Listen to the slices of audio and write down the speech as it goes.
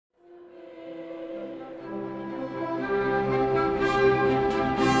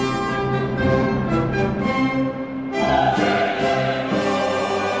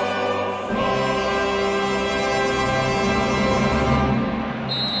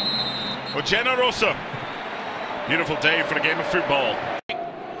Generosa. Beautiful day for a game of football.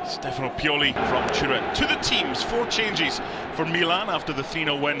 Stefano Pioli from Turin to the teams. 4 changes for Milan after the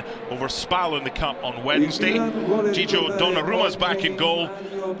 3-0 win over Spal in the Cup on Wednesday. Donnarumma's back in goal.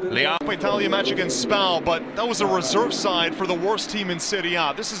 Leao. Italian match against Spal, but that was a reserve side for the worst team in Serie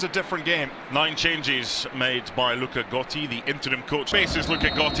A. This is a different game. 9 changes made by Luca Gotti, the interim coach. Faces Luca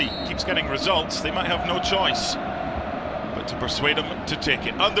Gotti, keeps getting results. They might have no choice but to persuade him to take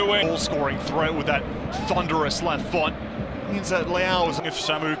it. Underway. Goal-scoring threat with that thunderous left foot. Means that Leao is... If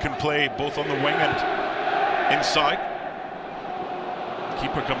Samu can play both on the wing and inside.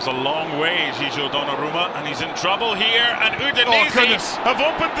 Keeper comes a long way, Donnarumma, and he's in trouble here. And Udinese have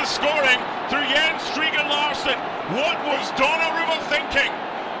opened the scoring through Stryger Larsen. What was Donnarumma thinking?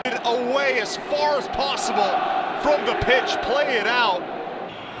 Away as far as possible from the pitch, play it out.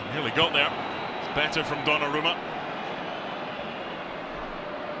 Nearly got there. It's better from Donnarumma.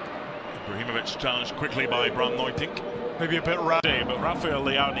 Ibrahimović challenged quickly by Nuytinck. Maybe a bit rapid, but Rafael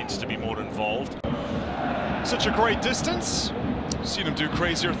Leao needs to be more involved. Such a great distance. Seen him do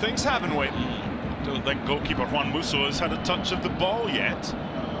crazier things, haven't we? Don't think goalkeeper Musso has had a touch of the ball yet.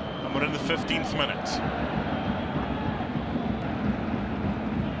 And we're in the 15th minute.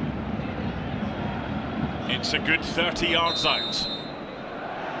 It's a good 30 yards out.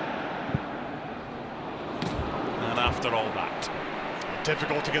 And after all that,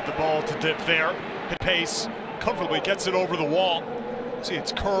 difficult to get the ball to dip there. Hit pace, comfortably gets it over the wall. See,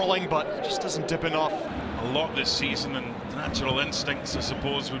 it's curling, but it just doesn't dip enough. A lot this season, and natural instincts, I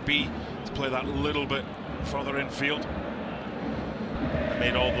suppose, would be to play that little bit further infield. They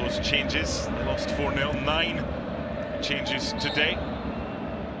made all those changes. They lost 4-0, 9 changes today.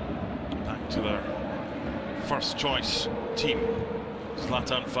 Back to their first choice team.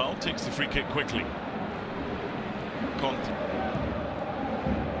 Zlatan foul, takes the free kick quickly. Conti.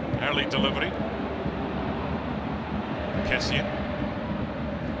 Early delivery. Kessie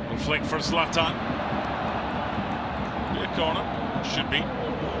will flick for Zlatan. Be a corner, should be.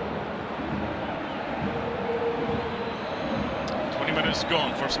 20 minutes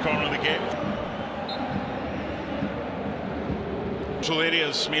gone, first corner of the game. Central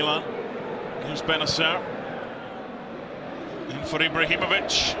areas, Milan. Here's Bennacer. In for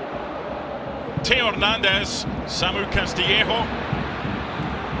Ibrahimović. Hernandez. Samu Castillejo.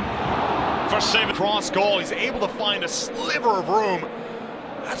 First save. Cross goal, he's able to find a sliver of room.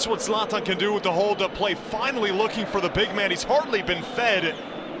 That's what Zlatan can do with the hold-up play. Finally looking for the big man. He's hardly been fed.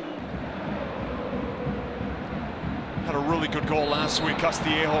 Had a really good goal last week,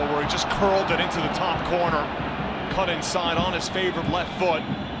 Castillejo, where he just curled it into the top corner. Cut inside on his favorite left foot.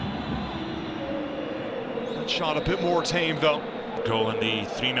 That shot a bit more tame, though. Goal in the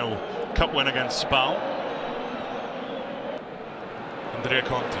 3-0 cup win against Spal.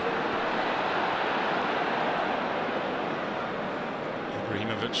 Conti.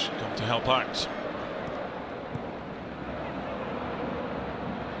 Ibrahimović come to help out.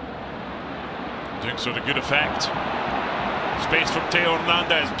 Doing so to good effect. Space for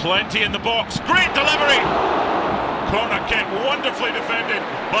Hernandez, plenty in the box. Great delivery! Corner kick, wonderfully defended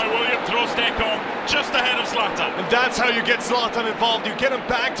by William Ekong, just ahead of Zlatan. And that's how you get Zlatan involved. You get him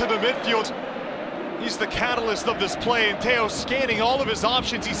back to the midfield. He's the catalyst of this play, and Teo scanning all of his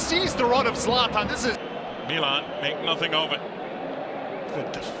options. He sees the run of Zlatan. This is... Milan make nothing of it. The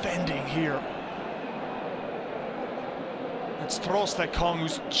defending here. It's Ekong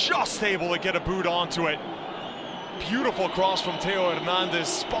who's just able to get a boot onto it. Beautiful cross from Theo Hernandez,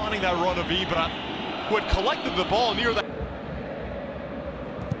 spawning that run of Ibra, who had collected the ball near that.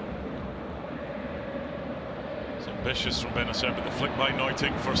 It's ambitious from Bennacer, but the flick by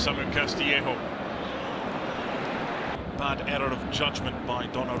Nuytinck for Samu Castillejo. Bad error of judgment by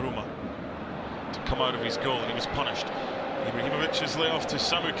Donnarumma to come out of his goal, and he was punished. Ibrahimović's layoff to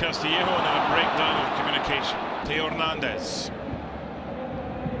Samu Castillejo, and then a breakdown of communication. Theo Hernandez.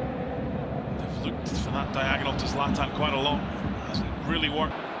 They've looked for that diagonal to Zlatan quite a lot. Hasn't really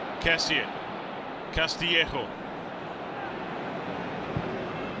worked. Kessie, Castillejo.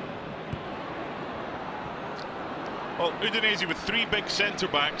 Well, Udinese with 3 big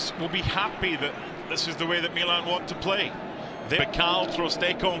centre-backs will be happy that this is the way that Milan want to play. Becao,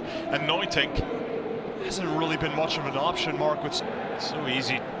 Ekong and Nuytinck. Hasn't really been much of an option, Mark. With it's so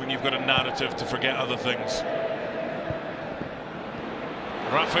easy when you've got a narrative to forget other things.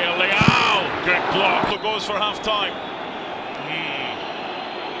 Rafael Leao, good block. Goes for half-time.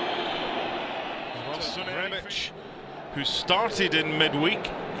 Ante Rebić, who started in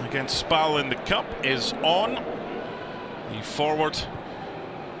midweek against Spal in the Cup, is on. The forward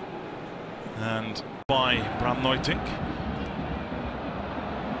and by Nuytinck.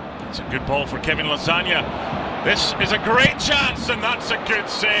 It's a good ball for Kevin Lasagna. This is a great chance, and that's a good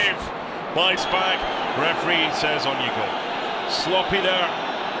save by Spag. Referee says on you go. Sloppy there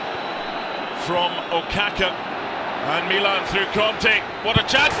from Okaka, and Milan through Conti. What a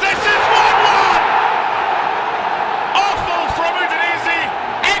chance! This is 1-1! Awful from Udinese,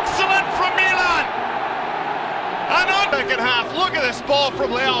 excellent from Milan. And on second half, look at this ball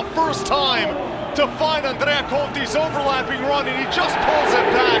from Leao, first time to find Conti's overlapping run, and he just pulls it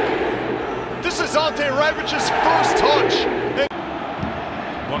back. This is Ante Rebić's first touch.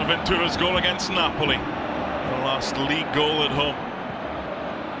 Bonaventura's goal against Napoli, the last league goal at home.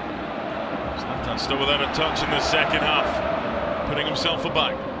 Zlatan still without a touch in the second half, putting himself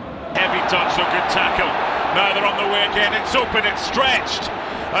aback. Heavy touch, so good tackle. Now they're on the way again, it's open, it's stretched.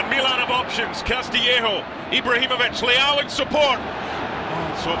 And Milan have options. Castillejo, Ibrahimović, Leao in support.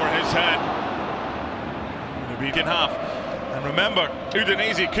 Oh, it's over his head. In half. And remember,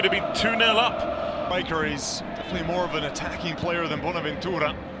 Udinese could have been 2-0 up. Striker is definitely more of an attacking player than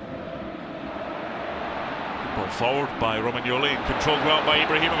Bonaventura. Good ball forward by Romagnoli and controlled well by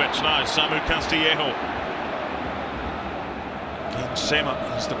Ibrahimović. Now Samu Castillejo. Again, Sema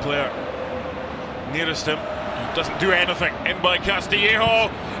is the player nearest him. He doesn't do anything. In by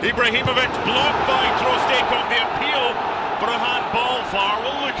Castillejo. Ibrahimović blocked by Ekong. The appeal for a handball. VAR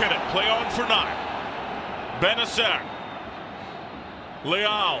will look at it. Play on for now. Bennacer,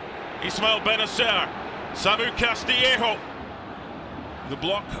 Leao, Ismail Bennacer, Samu Castillejo, the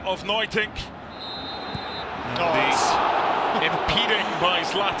block of Nuytinck, the impeding by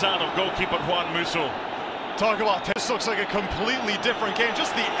Zlatan of goalkeeper Juan Musso. Talk about this, looks like a completely different game,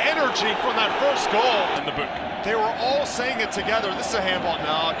 just the energy from that first goal. In the book. They were all saying it together, this is a handball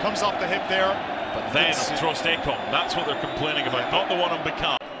now, it comes off the hip there. But then Ekong, that's what they're complaining about, not the one on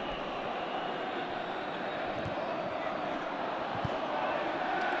Becao.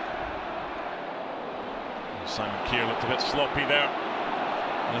 Simon Kjaer looked a bit sloppy there.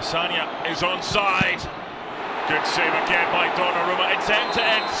 Lasagna is onside. Good save again by Donnarumma. It's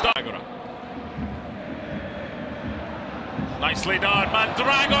end-to-end Stryger. Nicely done,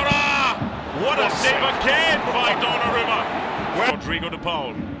 Mandragora! What a save again by Donnarumma. Well, Rodrigo de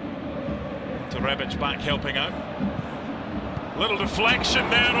Paul. Ante Rebić back helping out. Little deflection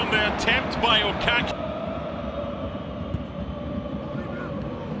there on the attempt by Okaka.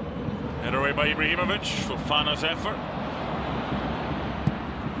 Head away by Ibrahimović, Fofana's effort.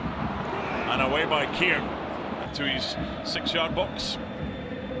 And away by Kjaer to his 6-yard box.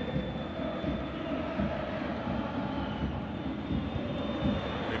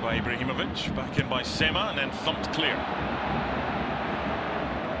 Away by Ibrahimović, back in by Sema, and then thumped clear.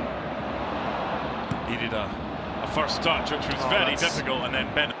 Needed a first touch, which was very difficult, and then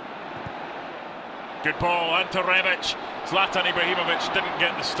Bennacer. Good ball, Ante Rebić. Zlatan Ibrahimović didn't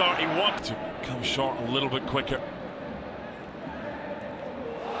get the start he wanted to come short a little bit quicker.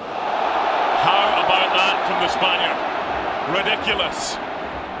 How about that from the Spaniard? Ridiculous.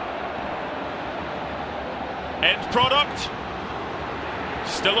 End product,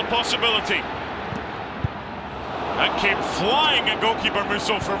 still a possibility. That came flying at goalkeeper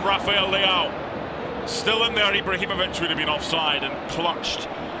Musso from Rafael Leao. Still in there, Ibrahimović would have been offside and clutched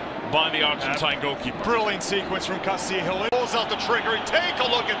by the Argentine goalkeeper. Brilliant sequence from Castillejo. It pulls out the trigger. Take a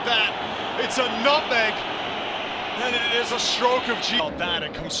look at that. It's a nutmeg. And it is a stroke of genius. That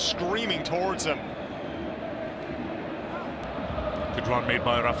it comes screaming towards him. Good run made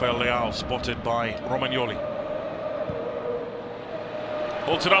by Rafael Leao, spotted by Romagnoli.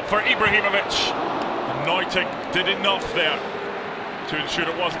 Holds it up for Ibrahimović. And Nuytinck did enough there to ensure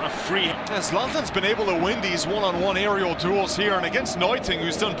it wasn't a free. Zlatan's been able to win these one-on-one aerial duels here, and against Nuytinck,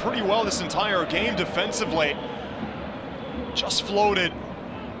 who's done pretty well this entire game defensively. Just floated.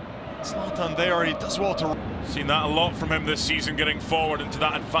 Zlatan there, he does well to... Seen that a lot from him this season, getting forward into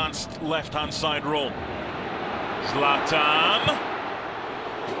that advanced left-hand side role. Zlatan.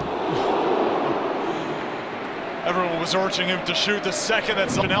 Everyone was urging him to shoot the second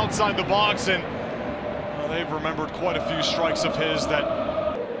that's been outside the box, and they've remembered quite a few strikes of his that...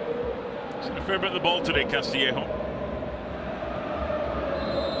 Seen a fair bit of the ball today, Castillejo.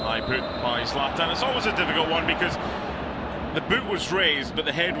 High boot by Zlatan. It's always a difficult one because the boot was raised, but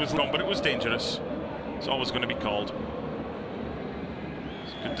the head was long, but it was dangerous. It's always going to be called.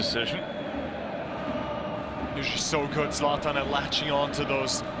 It's a good decision. Usually so good, Zlatan, at latching on to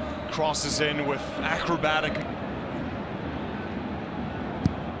those crosses in with acrobatic...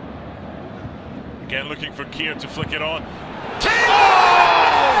 Again, looking for Kjaer to flick it on. A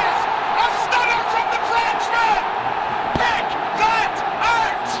stunner from the Frenchman! Pick that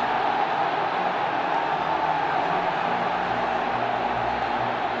out!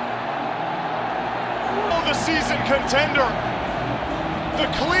 the season contender. The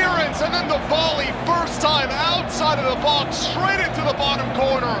clearance and then the volley, first time outside of the box, straight into the bottom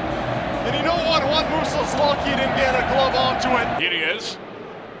corner. And you know what? Juan Musso's lucky he didn't get a glove onto it. Here he is.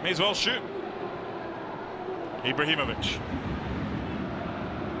 May as well shoot. Ibrahimović.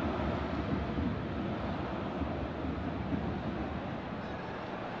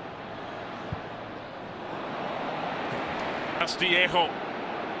 Castillejo.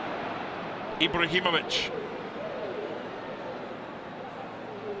 Ibrahimović.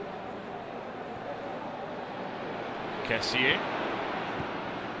 Kessie.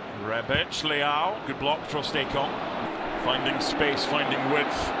 Rebić, Leao. Good block for Ekong. Finding space, finding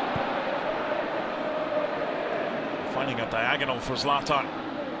width. Finding a diagonal for Zlatan.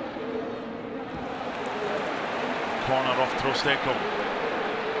 Corner off Trosteko.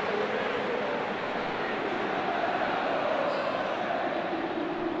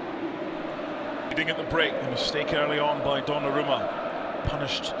 Leading at the break, the mistake early on by Donnarumma.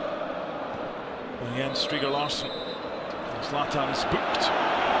 Punished by Stryger Larsen. Zlatan's booked.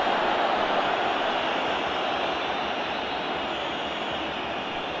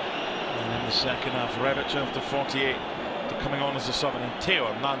 And in the second half, Rebić after 48, coming on as a sub, and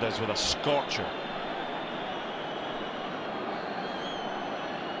Hernandez with a scorcher.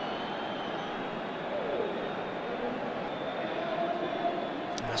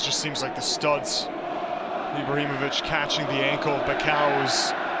 This just seems like the studs. Ibrahimović catching the ankle of Becao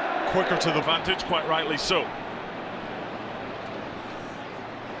is quicker to the advantage, quite rightly so.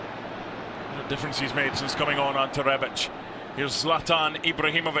 What a difference he's made since coming on Ante Rebić. Here's Zlatan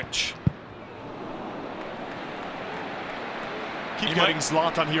Ibrahimović. Keep getting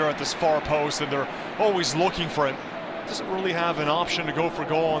Zlatan here at this far post, and they're always looking for him. Doesn't really have an option to go for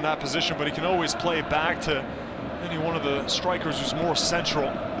goal in that position, but he can always play it back to any one of the strikers who's more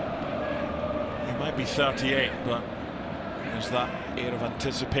central. He might be 38, but there's that air of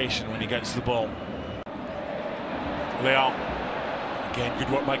anticipation when he gets the ball. Leao. Again, good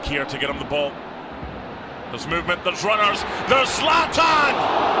work by Kjaer to get him the ball. There's movement, there's runners, there's Zlatan!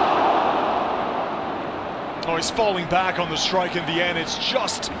 Oh, he's falling back on the strike in the end. It's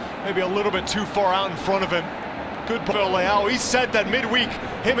just maybe a little bit too far out in front of him. Good ball, Leao. He said that midweek,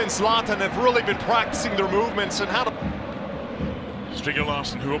 him and Zlatan have really been practicing their movements and how to... Stryger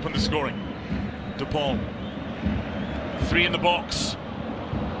Larsen, who opened the scoring. De Paul. 3 in the box.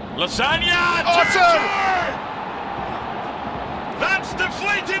 Lasagna! Awesome! That's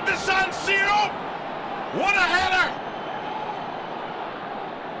deflated the San Siro! What a header!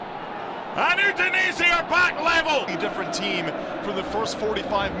 And Udinese are back level! A different team for the first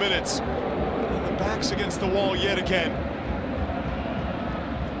 45 minutes. And the back's against the wall yet again.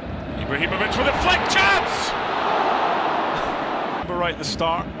 Ibrahimović with a flick chance! Remember right at the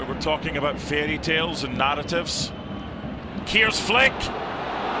start, we were talking about fairy tales and narratives. Kjaer's flick.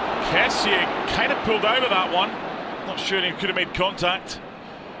 Kessie kind of pulled out of that one. Not sure he could have made contact.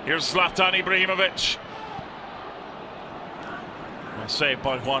 Here's Zlatan Ibrahimović. Well saved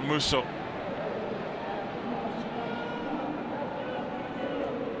by Juan Musso.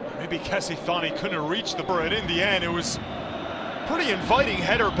 Maybe Kessie thought he couldn't reach the bird. In the end, it was pretty inviting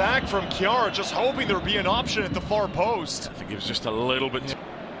header back from Kjaer, just hoping there'd be an option at the far post. I think it was just a little bit...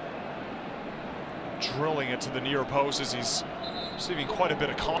 Drilling it to the near post as he's receiving quite a bit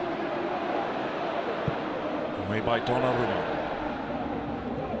of confidence. Away by Donnarumma.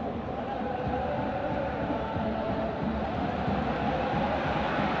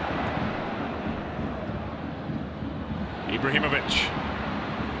 Ibrahimović.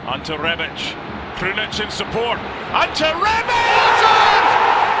 Ante Rebić. Krunić in support. Ante Rebić!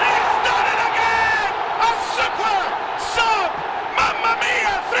 He's done it again! A super sub! Mamma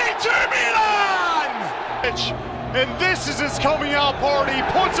mia! 3-2 Milan! And this is his coming out party. He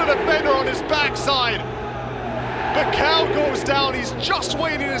puts a defender on his backside. Becao goes down. He's just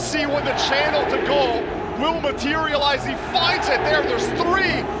waiting to see when the channel to goal will materialize. He finds it there. There's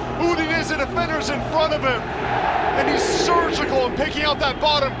 3 Udinese defenders in front of him. And he's surgical in picking out that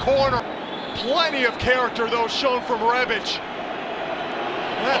bottom corner. Plenty of character, though, shown from Rebić.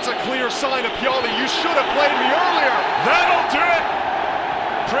 That's a clear sign of Pioli. You should have played me earlier. That'll do it.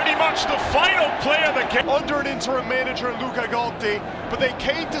 Pretty much the final play of the game. Under an interim manager, Conti, but they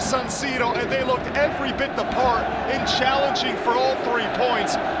came to San Siro and they looked every bit the part in challenging for all 3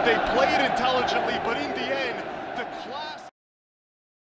 points. They played intelligently, but in the end,